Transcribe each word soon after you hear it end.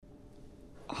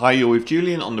Hi, you're with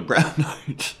Julian on the Brown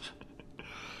Note.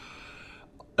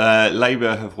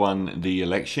 Labour have won the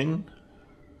election.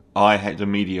 I had the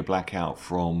media blackout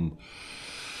from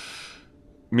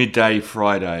midday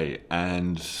Friday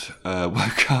and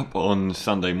woke up on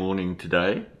Sunday morning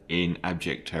today in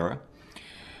abject terror.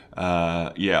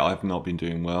 I've not been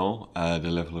doing well.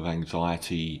 The level of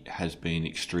anxiety has been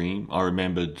extreme. I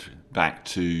remembered back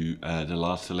to the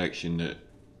last election that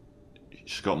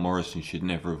Scott Morrison should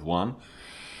never have won.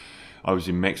 I was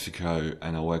in Mexico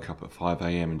and I woke up at 5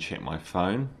 a.m. and checked my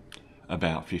phone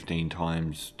about 15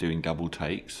 times doing double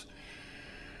takes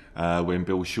when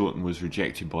Bill Shorten was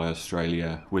rejected by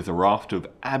Australia with a raft of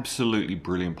absolutely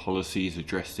brilliant policies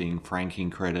addressing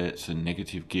franking credits and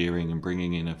negative gearing and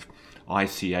bringing in a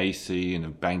ICAC and a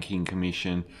banking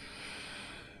commission,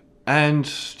 and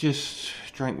just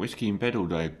drank whiskey in bed all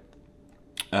day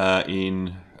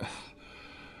in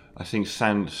I think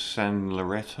San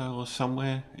Loreto or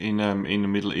somewhere in the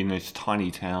middle, in this tiny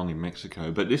town in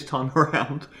Mexico. But this time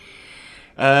around,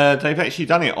 they've actually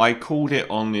done it. I called it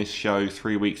on this show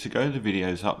 3 weeks ago. The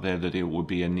video's up there that it would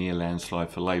be a near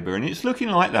landslide for Labour, and it's looking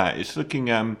like that. It's looking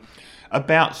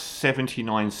about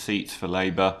 79 seats for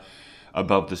Labour,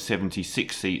 above the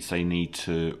 76 seats they need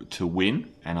to win.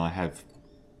 And I have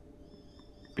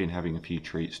been having a few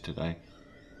treats today.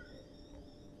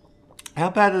 How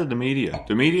bad are the media?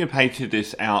 The media painted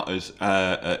this out as,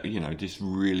 this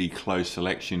really close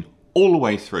election all the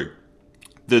way through.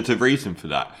 There's a reason for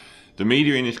that. The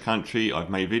media in this country, I've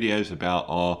made videos about,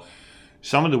 are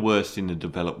some of the worst in the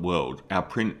developed world. Our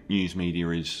print news media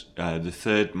is the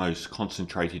third most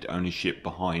concentrated ownership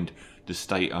behind the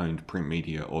state-owned print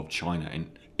media of China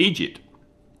and Egypt.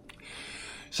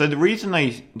 So the reason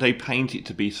they paint it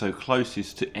to be so close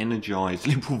is to energise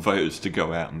Liberal voters to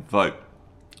go out and vote.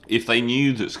 If they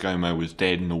knew that ScoMo was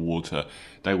dead in the water,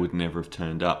 they would never have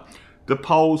turned up. The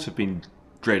polls have been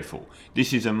dreadful.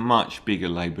 This is a much bigger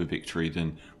Labour victory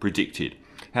than predicted.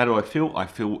 How do I feel? I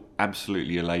feel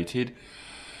absolutely elated.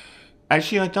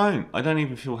 Actually, I don't. I don't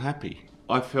even feel happy.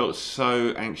 I felt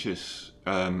so anxious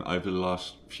over the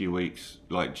last few weeks,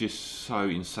 like just so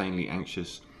insanely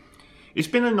anxious. It's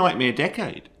been a nightmare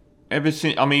decade. Ever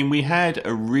since, we had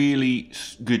a really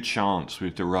good chance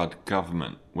with the Rudd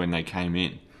government when they came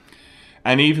in.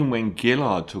 And even when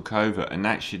Gillard took over, and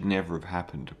that should never have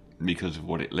happened because of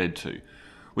what it led to,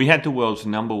 we had the world's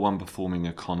 #1 performing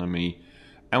economy,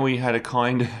 and we had a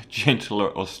kind of gentler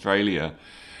Australia.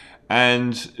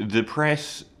 And the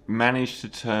press managed to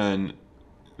turn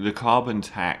the carbon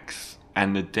tax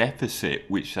and the deficit,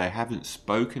 which they haven't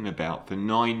spoken about for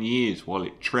 9 years while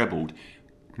it trebled.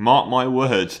 Mark my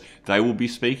words, they will be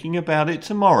speaking about it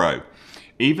tomorrow.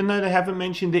 Even though they haven't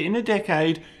mentioned it in a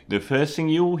decade, the first thing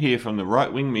you will hear from the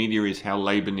right-wing media is how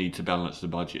Labour need to balance the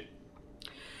budget.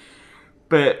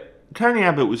 But Tony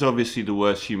Abbott was obviously the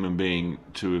worst human being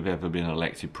to have ever been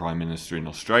elected Prime Minister in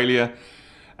Australia,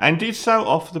 and did so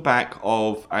off the back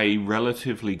of a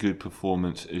relatively good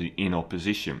performance in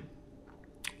opposition.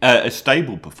 A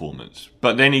stable performance.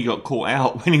 But then he got caught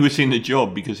out when he was in the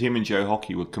job because him and Joe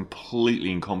Hockey were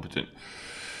completely incompetent.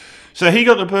 So he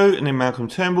got the boot, and then Malcolm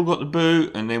Turnbull got the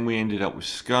boot, and then we ended up with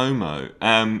ScoMo.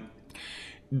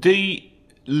 The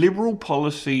Liberal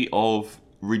policy of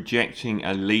rejecting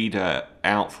a leader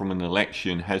out from an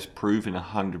election has proven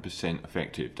 100%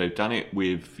 effective. They've done it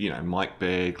with, Mike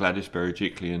Baird, Gladys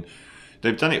Berejiklian.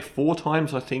 They've done it 4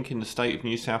 times, I think, in the state of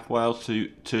New South Wales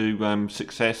to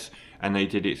success, and they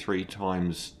did it 3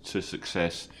 times to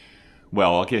success.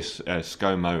 Well, I guess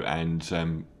ScoMo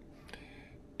and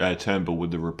Turnbull were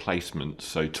the replacements,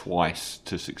 so twice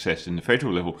to success in the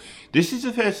federal level. This is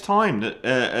the first time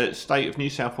that state of New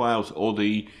South Wales or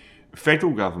the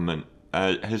federal government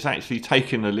has actually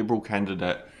taken a Liberal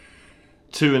candidate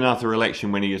to another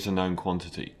election when he is a known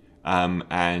quantity.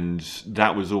 And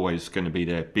that was always going to be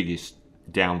their biggest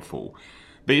downfall.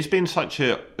 But it's been such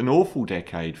an awful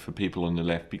decade for people on the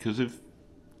left because of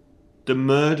the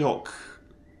Murdoch.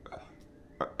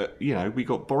 We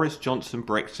got Boris Johnson,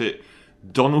 Brexit,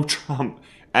 Donald Trump,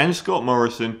 and Scott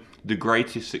Morrison, the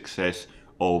greatest success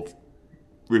of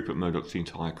Rupert Murdoch's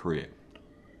entire career.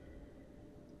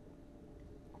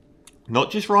 Not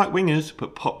just right-wingers,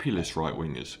 but populist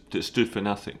right-wingers that stood for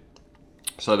nothing.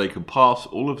 So they could pass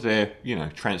all of their,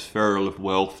 transferal of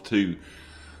wealth to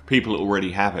people that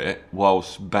already have it,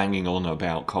 whilst banging on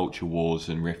about culture wars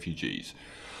and refugees.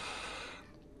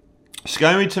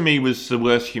 ScoMo to me was the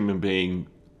worst human being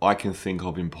I can think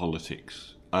of in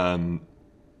politics.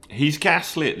 He's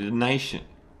gaslit the nation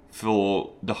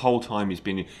for the whole time he's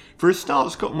been in. For a start,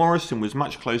 Scott Morrison was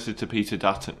much closer to Peter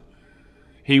Dutton.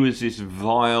 He was this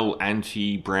vile,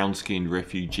 anti-brown-skinned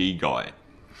refugee guy.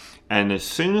 And as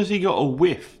soon as he got a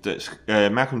whiff that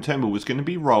Malcolm Turnbull was going to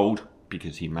be rolled,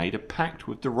 because he made a pact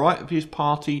with the right of his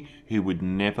party, who would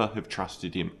never have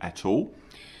trusted him at all,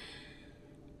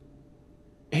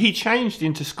 he changed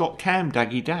into Scott Cam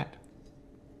Daggy Dad.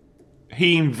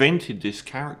 He invented this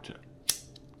character.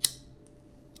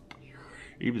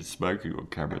 He was smoking on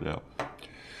camera now.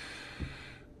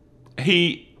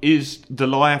 He is the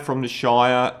liar from the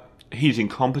Shire. He's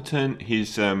incompetent.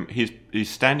 He's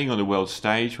standing on the world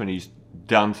stage when he's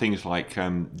done things like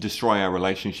destroy our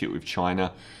relationship with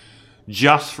China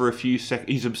just for a few seconds.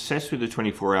 He's obsessed with the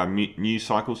 24-hour news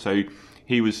cycle. So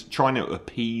he was trying to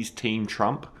appease Team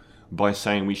Trump by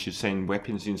saying we should send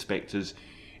weapons inspectors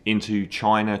into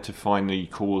China to find the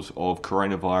cause of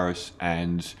coronavirus.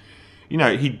 And, you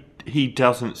know, he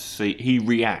doesn't see, he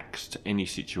reacts to any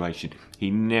situation.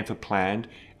 He never planned,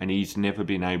 and he's never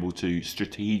been able to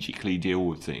strategically deal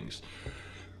with things.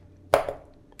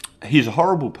 He's a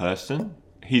horrible person.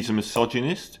 He's a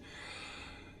misogynist.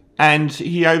 And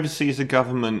he oversees a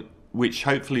government which,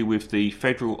 hopefully with the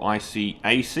federal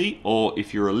ICAC, or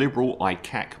if you're a liberal, I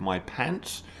cack my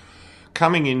pants,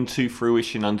 coming into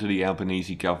fruition under the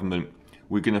Albanese government,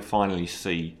 we're going to finally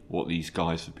see what these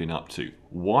guys have been up to.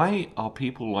 Why are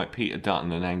people like Peter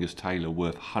Dutton and Angus Taylor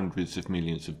worth hundreds of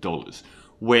millions of dollars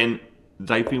when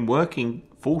they've been working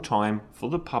full-time for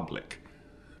the public?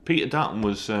 Peter Dutton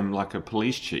was like a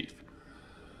police chief,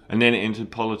 and then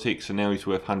entered politics, and now he's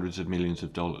worth hundreds of millions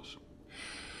of dollars.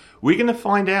 We're going to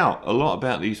find out a lot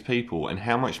about these people and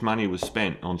how much money was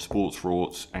spent on sports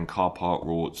rorts and car park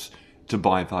rorts to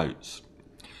buy votes.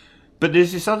 But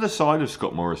there's this other side of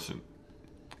Scott Morrison.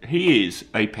 He is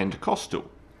a Pentecostal,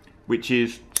 which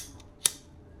is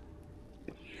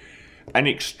an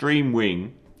extreme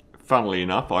wing, funnily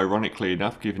enough, ironically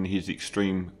enough, given his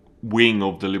extreme wing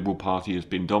of the Liberal Party has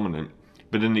been dominant,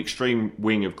 but an extreme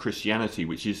wing of Christianity,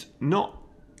 which is not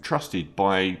trusted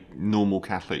by normal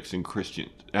Catholics and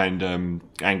Christians and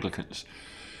Anglicans.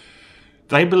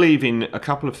 They believe in a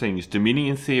couple of things: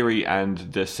 dominion theory and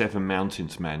the Seven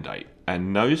Mountains mandate.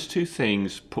 And those two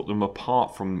things put them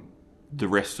apart from the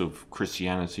rest of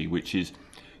Christianity, which is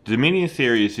dominion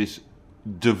theory is this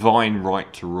divine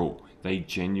right to rule. They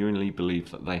genuinely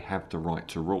believe that they have the right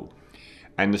to rule.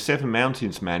 And the Seven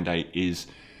Mountains mandate is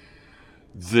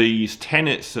these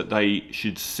tenets that they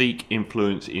should seek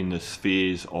influence in the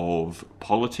spheres of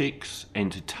politics,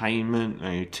 entertainment,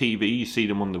 TV. You see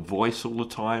them on The Voice all the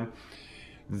time.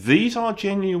 These are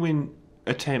genuine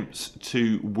attempts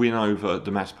to win over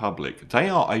the mass public. They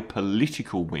are a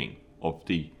political wing of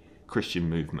the Christian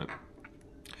movement.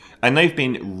 And they've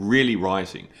been really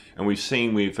rising. And we've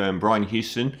seen with Brian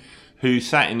Houston, who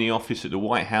sat in the office at the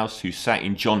White House, who sat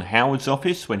in John Howard's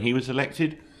office when he was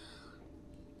elected.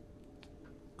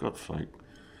 God's sake.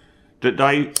 That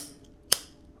they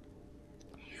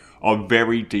are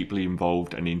very deeply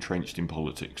involved and entrenched in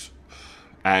politics.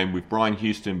 And with Brian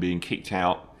Houston being kicked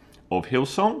out of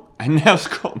Hillsong, and now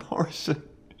Scott Morrison,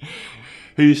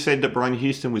 who said that Brian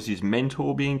Houston was his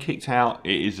mentor, being kicked out.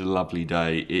 It is a lovely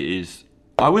day. It is.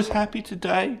 I was happy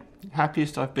today.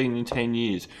 Happiest I've been in 10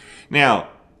 years. Now,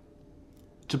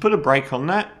 to put a break on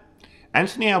that,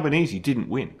 Anthony Albanese didn't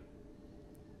win.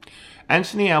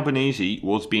 Anthony Albanese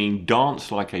was being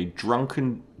danced like a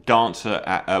drunken dancer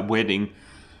at a wedding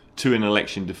to an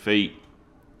election defeat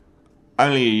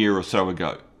only a year or so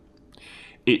ago.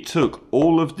 It took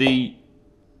all of the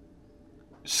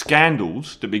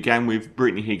scandals that began with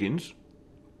Brittany Higgins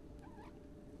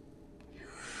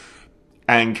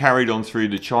and carried on through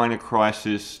the China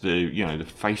crisis, the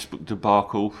Facebook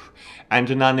debacle, and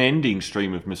an unending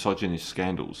stream of misogynist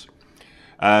scandals,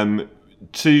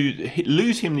 to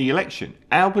lose him the election.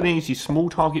 Albanese's small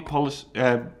target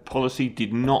policy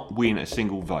did not win a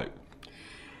single vote.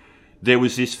 There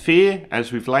was this fear,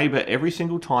 as with Labour, every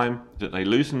single time that they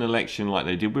lose an election like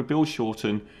they did with Bill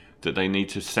Shorten, that they need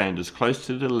to stand as close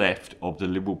to the left of the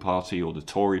Liberal Party or the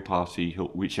Tory Party,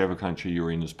 whichever country you're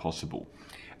in, as possible,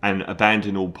 and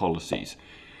abandon all policies.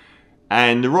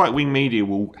 And the right-wing media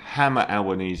will hammer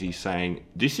Albanese saying,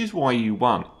 this is why you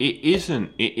won. It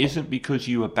isn't because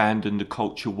you abandoned the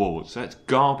culture wars. That's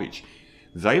garbage.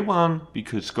 They won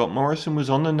because Scott Morrison was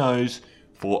on the nose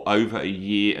for over a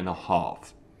year and a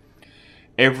half.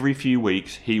 Every few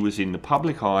weeks, he was in the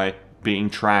public eye being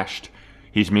trashed,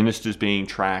 his ministers being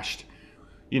trashed.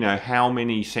 You know, how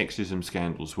many sexism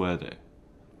scandals were there?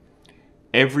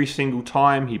 Every single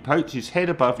time he poked his head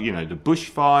above, the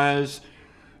bushfires,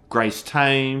 Grace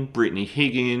Tame, Brittany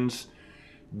Higgins,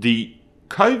 the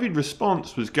COVID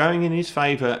response was going in his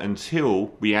favour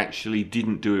until we actually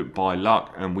didn't do it by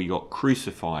luck and we got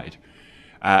crucified.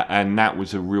 And that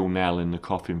was a real nail in the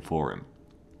coffin for him.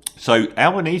 So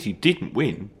Albanese didn't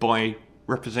win by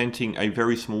representing a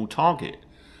very small target.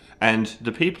 And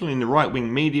the people in the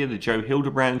right-wing media, the Joe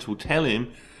Hildebrands, will tell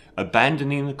him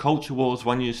abandoning the culture wars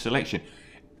won you the selection.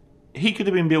 He could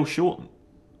have been Bill Shorten.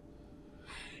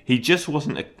 He just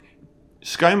wasn't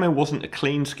ScoMo wasn't a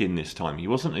clean skin this time. He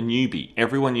wasn't a newbie.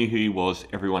 Everyone knew who he was.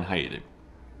 Everyone hated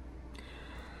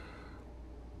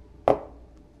him.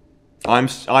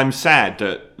 I'm sad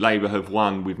that Labour have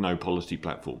won with no policy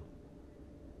platform.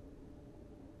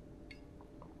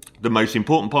 The most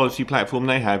important policy platform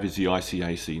they have is the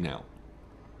ICAC now.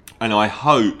 And I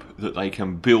hope that they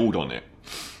can build on it.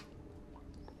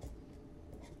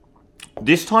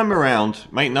 This time around,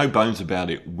 make no bones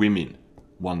about it, women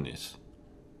won this.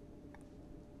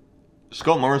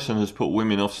 Scott Morrison has put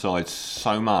women offside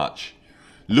so much.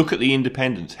 Look at the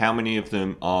independents. How many of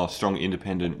them are strong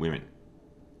independent women?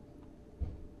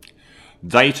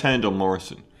 They turned on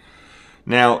Morrison.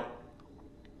 Now,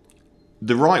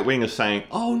 the right wing are saying,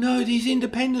 oh no, these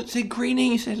independents, they're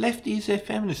greenies, they're lefties, they're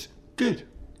feminists. Good.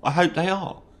 I hope they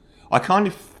are. I kind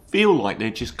of feel like they're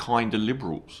just kind of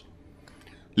liberals.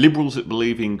 Liberals that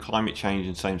believe in climate change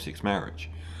and same-sex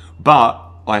marriage. But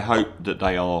I hope that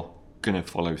they are going to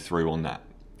follow through on that.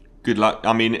 Good luck.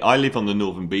 I mean, I live on the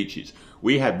Northern Beaches.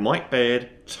 We had Mike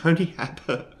Baird, Tony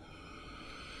Abbott,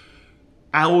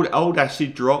 old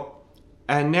acid drop,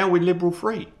 and now we're liberal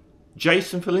free.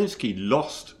 Jason Falinski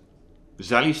lost.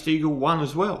 Sally Stiegel won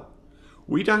as well.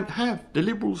 We don't have the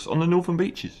Liberals on the Northern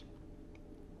Beaches.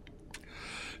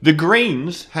 The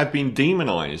Greens have been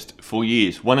demonised for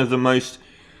years. One of the most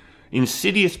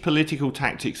insidious political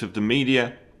tactics of the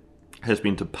media has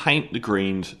been to paint the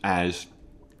Greens as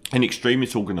an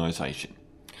extremist organisation,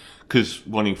 because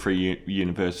wanting free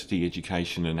university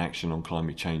education and action on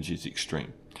climate change is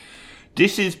extreme.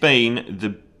 This has been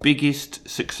the biggest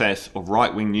success of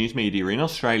right-wing news media in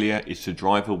Australia, is to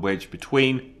drive a wedge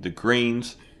between the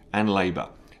Greens and Labour.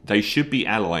 They should be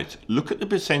allies. Look at the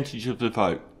percentage of the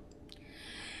vote.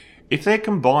 If they're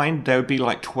combined, they would be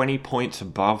like 20 points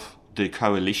above the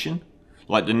coalition.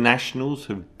 Like the Nationals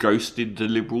have ghosted the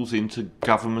Liberals into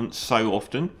government so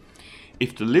often.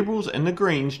 If the Liberals and the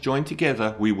Greens joined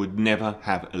together, we would never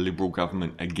have a Liberal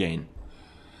government again.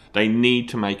 They need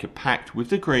to make a pact with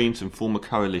the Greens and form a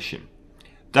coalition.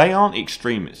 They aren't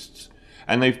extremists,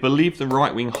 and they've believed the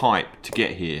right-wing hype to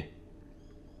get here.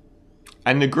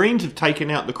 And the Greens have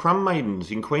taken out the Crumb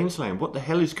Maidens in Queensland. What the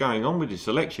hell is going on with this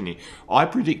election here? I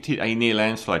predicted a near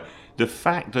landslide. The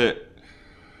fact that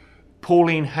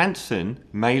Pauline Hanson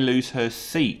may lose her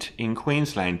seat in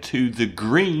Queensland to the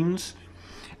Greens,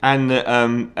 and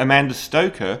Amanda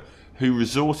Stoker, who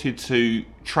resorted to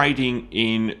trading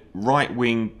in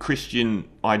right-wing Christian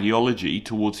ideology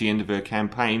towards the end of her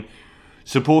campaign,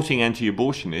 supporting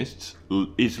anti-abortionists,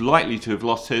 is likely to have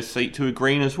lost her seat to a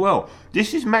Green as well.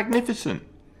 This is magnificent.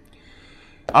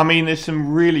 I mean, there's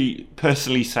some really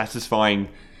personally satisfying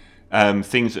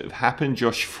things that have happened.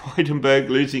 Josh Frydenberg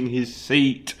losing his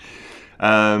seat,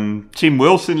 Tim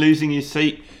Wilson losing his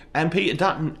seat, and Peter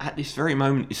Dutton at this very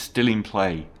moment is still in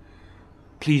play.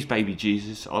 Please, baby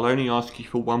Jesus, I'll only ask you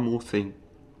for one more thing.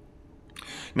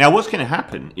 Now, what's going to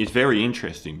happen is very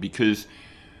interesting, because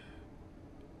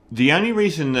the only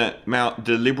reason that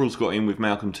the Liberals got in with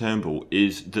Malcolm Turnbull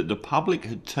is that the public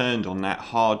had turned on that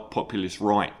hard populist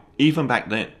right, even back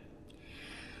then.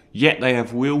 Yet they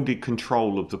have wielded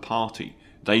control of the party.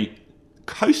 They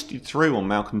coasted through on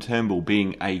Malcolm Turnbull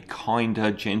being a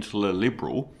kinder, gentler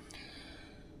Liberal.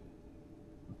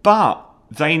 But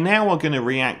they now are going to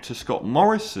react to Scott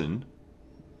Morrison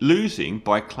losing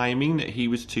by claiming that he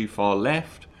was too far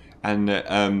left and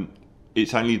that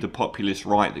it's only the populist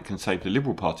right that can save the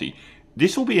Liberal Party.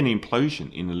 This will be an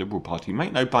implosion in the Liberal Party,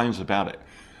 make no bones about it.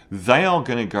 They are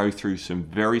going to go through some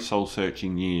very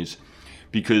soul-searching years,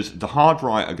 because the hard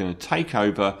right are going to take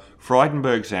over.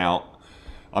 Frydenberg's out.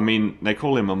 I mean, they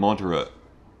call him a moderate.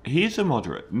 He is a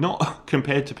moderate, not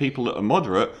compared to people that are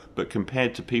moderate, but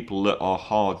compared to people that are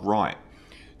hard right.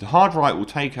 The hard right will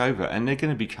take over and they're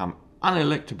going to become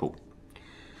unelectable.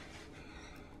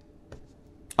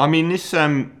 I mean,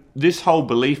 this whole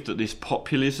belief that this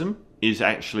populism is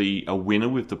actually a winner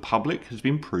with the public has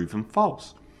been proven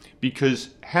false.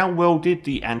 Because how well did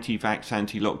the anti-vax,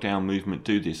 anti-lockdown movement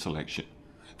do this election?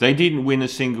 They didn't win a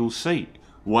single seat.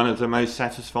 One of the most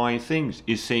satisfying things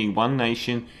is seeing One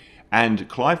Nation and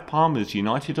Clive Palmer's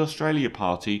United Australia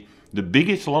Party, the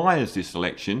biggest liars this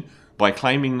election, by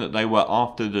claiming that they were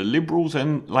after the Liberals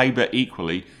and Labour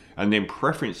equally, and then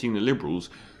preferencing the Liberals,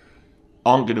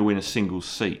 aren't going to win a single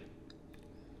seat.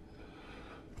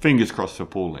 Fingers crossed for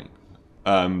Pauline.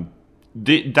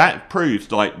 That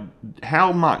proves like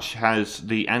how much has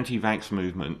the anti-vax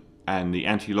movement and the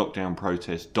anti-lockdown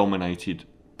protests dominated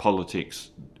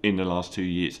politics in the last 2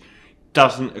 years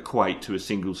doesn't equate to a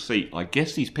single seat. I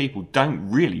guess these people don't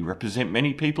really represent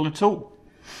many people at all.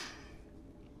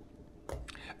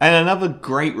 And another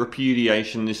great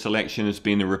repudiation this election has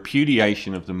been the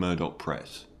repudiation of the Murdoch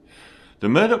press. The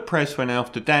Murdoch press went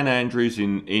after Dan Andrews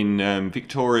in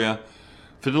Victoria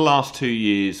for the last 2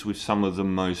 years with some of the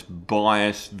most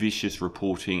biased, vicious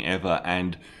reporting ever,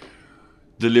 and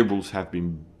the Liberals have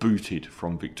been booted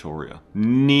from Victoria.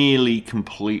 Nearly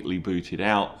completely booted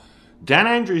out. Dan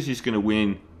Andrews is going to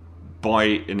win by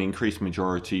an increased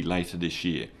majority later this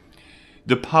year.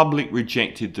 The public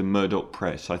rejected the Murdoch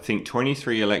press. I think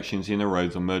 23 elections in a row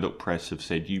the Murdoch press have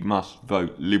said you must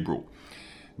vote Liberal.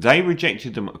 They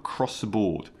rejected them across the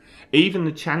board. Even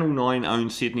the Channel 9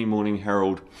 owned Sydney Morning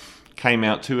Herald came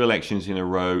out 2 elections in a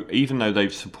row, even though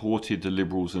they've supported the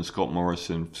Liberals and Scott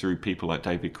Morrison through people like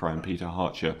David Crowe and Peter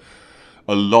Hartcher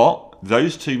a lot.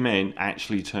 Those 2 men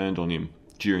actually turned on him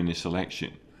during this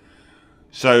election.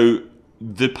 So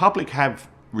the public have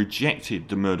rejected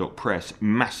the Murdoch press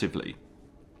massively.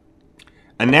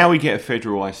 And now we get a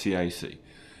federal ICAC.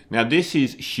 Now this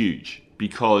is huge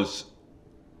because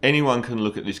anyone can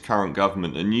look at this current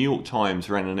government. The New York Times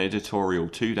ran an editorial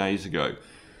 2 days ago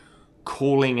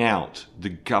calling out the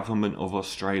government of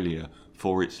Australia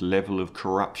for its level of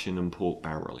corruption and pork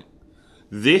barrelling.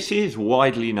 This is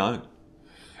widely known.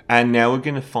 And now we're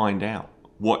going to find out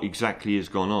what exactly has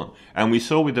gone on. And we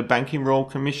saw with the Banking Royal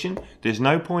Commission, there's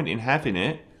no point in having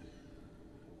it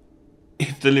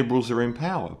if the Liberals are in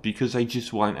power, because they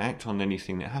just won't act on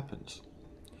anything that happens.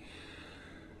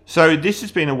 So this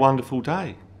has been a wonderful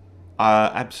day.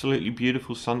 Absolutely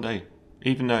beautiful Sunday,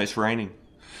 even though it's raining.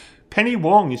 Penny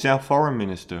Wong is our foreign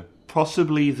minister,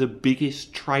 possibly the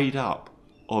biggest trade up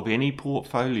of any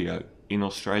portfolio in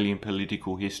Australian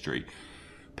political history.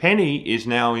 Penny is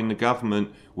now in the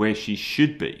government where she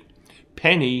should be.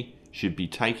 Penny should be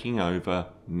taking over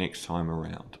next time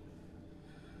around.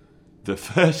 The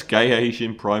first gay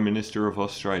Asian Prime Minister of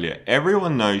Australia.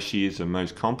 Everyone knows she is the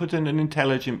most competent and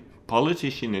intelligent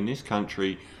politician in this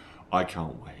country. I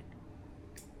can't wait.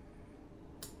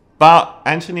 But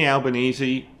Anthony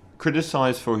Albanese,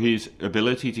 criticised for his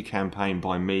ability to campaign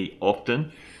by me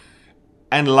often,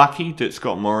 and lucky that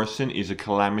Scott Morrison is a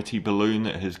calamity balloon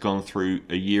that has gone through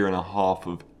a 1.5 years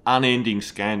of unending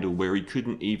scandal where he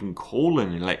couldn't even call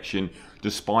an election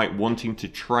despite wanting to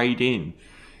trade in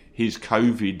his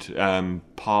COVID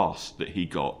pass that he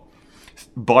got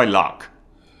by luck.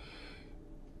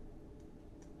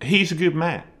 He's a good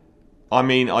man. I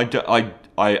mean,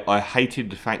 I hated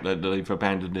the fact that they've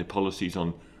abandoned their policies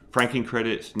on franking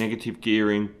credits, negative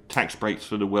gearing, tax breaks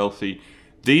for the wealthy.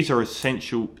 These are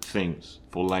essential things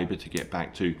for Labor to get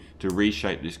back to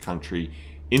reshape this country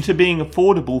into being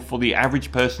affordable for the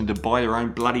average person to buy their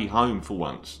own bloody home for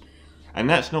once. And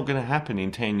that's not going to happen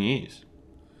in 10 years.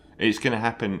 It's going to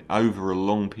happen over a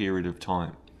long period of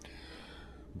time.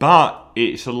 But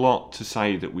it's a lot to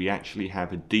say that we actually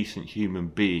have a decent human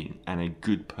being and a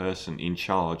good person in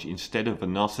charge instead of a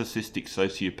narcissistic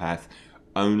sociopath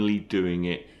only doing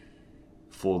it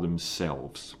for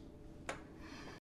themselves.